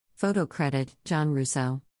Photo credit, John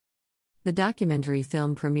Russo. The documentary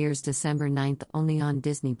film premieres December 9th only on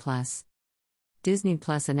Disney+. Disney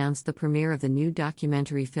Plus announced the premiere of the new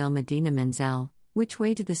documentary film Idina Menzel, Which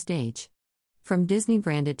Way to the Stage? From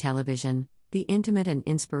Disney-branded television, the intimate and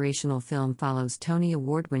inspirational film follows Tony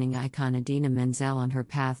Award-winning icon Idina Menzel on her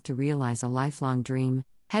path to realize a lifelong dream,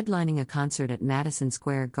 headlining a concert at Madison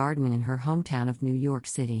Square Garden in her hometown of New York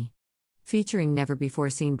City. Featuring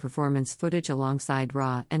never-before-seen performance footage alongside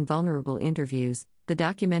raw and vulnerable interviews, the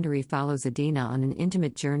documentary follows Idina on an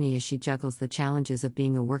intimate journey as she juggles the challenges of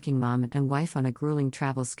being a working mom and wife on a grueling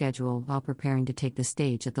travel schedule while preparing to take the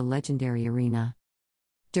stage at the legendary arena.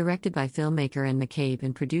 Directed by filmmaker Anne McCabe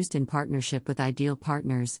and produced in partnership with Ideal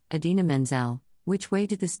Partners, Idina Menzel, Which Way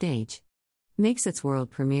to the Stage? Makes its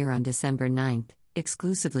world premiere on December 9th,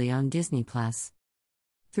 exclusively on Disney+.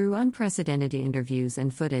 Through unprecedented interviews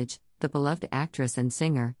and footage, the beloved actress and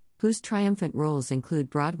singer, whose triumphant roles include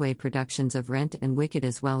Broadway productions of Rent and Wicked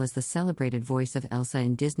as well as the celebrated voice of Elsa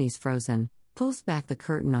in Disney's Frozen, pulls back the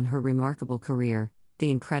curtain on her remarkable career, the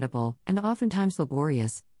incredible, and oftentimes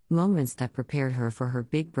laborious, moments that prepared her for her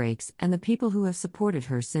big breaks and the people who have supported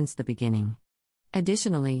her since the beginning.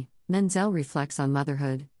 Additionally, Menzel reflects on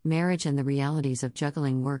motherhood, marriage and the realities of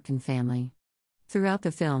juggling work and family. Throughout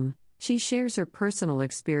the film, she shares her personal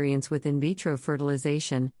experience with in vitro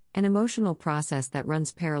fertilization, an emotional process that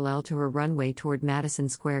runs parallel to her runway toward Madison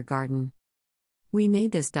Square Garden. We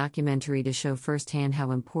made this documentary to show firsthand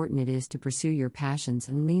how important it is to pursue your passions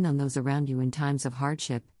and lean on those around you in times of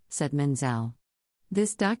hardship, said Menzel.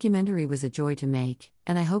 This documentary was a joy to make,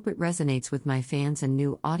 and I hope it resonates with my fans and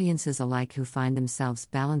new audiences alike who find themselves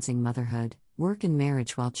balancing motherhood, work and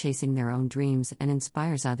marriage while chasing their own dreams and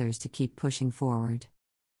inspires others to keep pushing forward.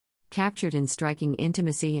 Captured in striking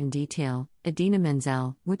intimacy and detail, Idina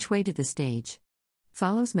Menzel, Which Way to the Stage?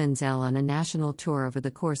 Follows Menzel on a national tour over the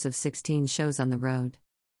course of 16 shows on the road.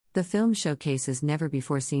 The film showcases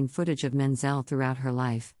never-before-seen footage of Menzel throughout her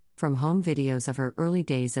life, from home videos of her early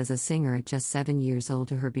days as a singer at just 7 years old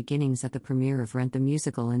to her beginnings at the premiere of Rent the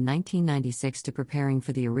Musical in 1996 to preparing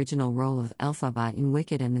for the original role of Elphaba in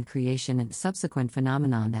Wicked and the creation and subsequent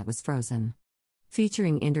phenomenon that was Frozen.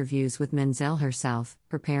 Featuring interviews with Menzel herself,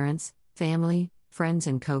 her parents, family, friends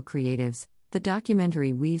and co-creatives, the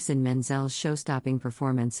documentary weaves in Menzel's show-stopping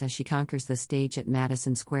performance as she conquers the stage at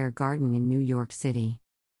Madison Square Garden in New York City.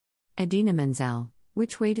 Idina Menzel,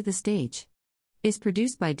 Which Way to the Stage? Is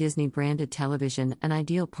produced by Disney-branded television and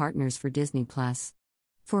Ideal Partners for Disney+.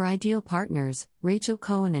 For Ideal Partners, Rachel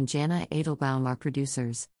Cohen and Jana Edelbaum are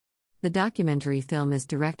producers. The documentary film is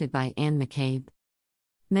directed by Anne McCabe.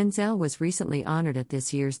 Menzel was recently honored at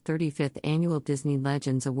this year's 35th Annual Disney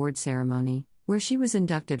Legends Award ceremony, where she was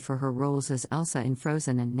inducted for her roles as Elsa in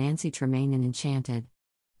Frozen and Nancy Tremaine in Enchanted.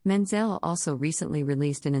 Menzel also recently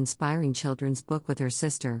released an inspiring children's book with her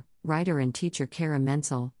sister, writer and teacher Cara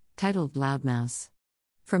Menzel, titled Loud Mouse.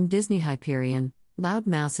 From Disney Hyperion, Loud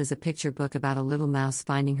Mouse is a picture book about a little mouse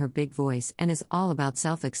finding her big voice and is all about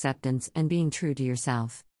self-acceptance and being true to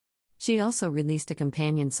yourself. She also released a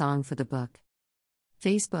companion song for the book.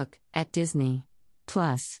 Facebook, @Disney+.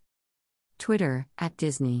 Twitter,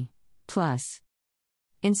 @Disney+.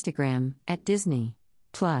 Instagram, @Disney+.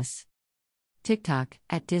 TikTok,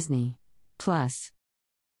 @Disney+.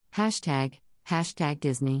 Hashtag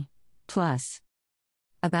Disney+.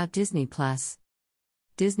 About Disney+.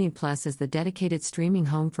 Disney Plus is the dedicated streaming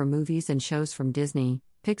home for movies and shows from Disney,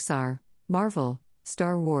 Pixar, Marvel,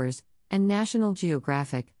 Star Wars, and National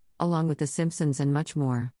Geographic, along with The Simpsons and much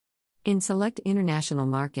more. In select international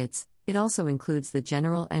markets, it also includes the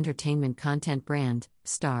general entertainment content brand,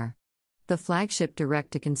 Star. The flagship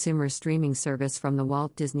direct-to-consumer streaming service from the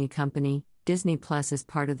Walt Disney Company, Disney Plus is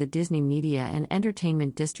part of the Disney Media and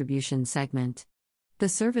Entertainment Distribution segment. The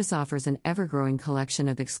service offers an ever-growing collection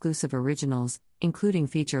of exclusive originals, including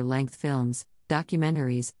feature-length films,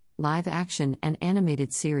 documentaries, live-action and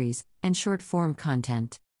animated series, and short-form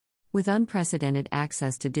content. With unprecedented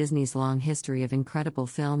access to Disney's long history of incredible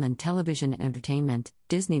film and television entertainment,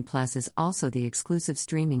 Disney Plus is also the exclusive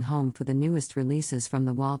streaming home for the newest releases from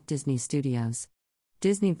the Walt Disney Studios.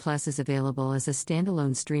 Disney Plus is available as a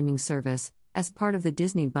standalone streaming service, as part of the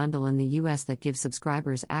Disney Bundle in the US that gives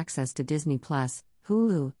subscribers access to Disney Plus,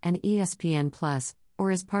 Hulu, and ESPN Plus,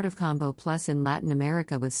 or as part of Combo Plus in Latin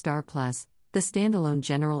America with Star Plus, the standalone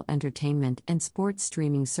general entertainment and sports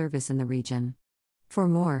streaming service in the region. For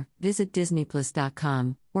more, visit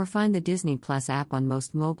DisneyPlus.com, or find the Disney Plus app on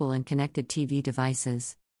most mobile and connected TV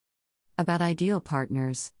devices. About Ideal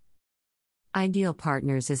Partners. Ideal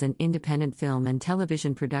Partners is an independent film and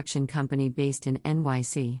television production company based in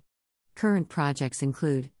NYC. Current projects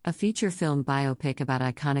include a feature film biopic about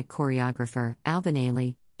iconic choreographer Alvin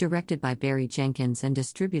Ailey, directed by Barry Jenkins and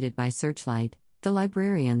distributed by Searchlight; The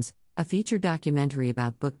Librarians, a feature documentary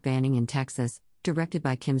about book banning in Texas, directed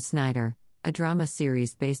by Kim Snyder; a drama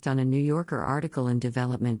series based on a New Yorker article in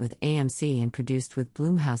development with AMC and produced with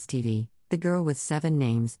Blumhouse TV, The Girl with Seven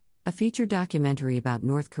Names, a feature documentary about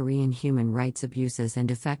North Korean human rights abuses and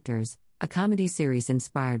defectors, a comedy series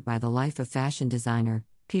inspired by the life of fashion designer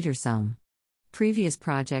Peter Sohm. Previous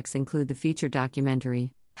projects include the feature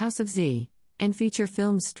documentary House of Z and feature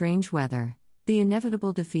films Strange Weather, The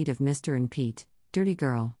Inevitable Defeat of Mr. and Pete, Dirty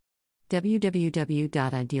Girl.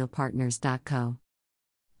 www.idealpartners.co.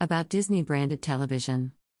 About Disney-branded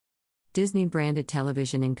television. Disney-branded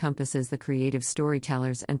television encompasses the creative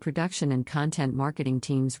storytellers and production and content marketing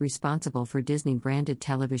teams responsible for Disney-branded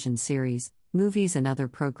television series, movies and other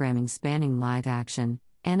programming spanning live action,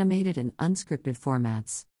 animated and unscripted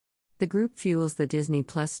formats. The group fuels the Disney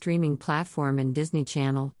Plus streaming platform and Disney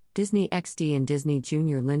Channel, Disney XD and Disney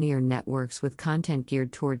Junior linear networks with content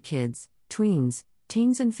geared toward kids, tweens,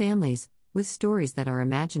 teens and families, with stories that are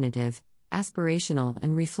imaginative, aspirational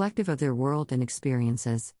and reflective of their world and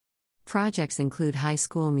experiences. Projects include High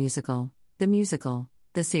School Musical,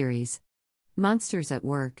 the series Monsters at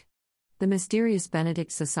Work, The Mysterious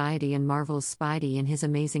Benedict Society and Marvel's Spidey and His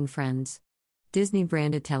Amazing Friends.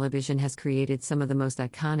 Disney-branded television has created some of the most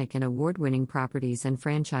iconic and award-winning properties and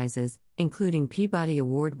franchises, including Peabody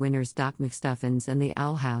Award winners Doc McStuffins and The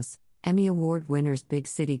Owl House, Emmy Award winners Big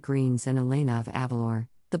City Greens and Elena of Avalor,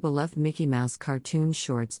 the beloved Mickey Mouse cartoon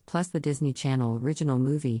shorts plus the Disney Channel original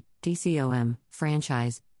movie, DCOM,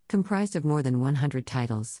 franchise, comprised of more than 100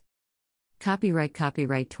 titles. Copyright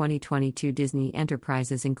 2022 Disney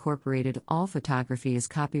Enterprises Incorporated. All photography is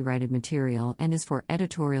copyrighted material and is for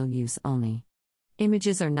editorial use only.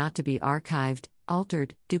 Images are not to be archived,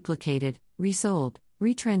 altered, duplicated, resold,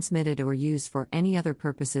 retransmitted or used for any other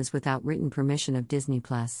purposes without written permission of Disney+.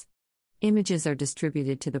 Images are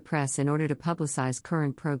distributed to the press in order to publicize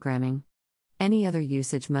current programming. Any other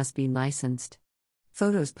usage must be licensed.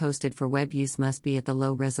 Photos posted for web use must be at the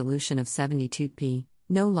low resolution of 72p,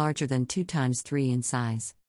 no larger than 2x3 in size.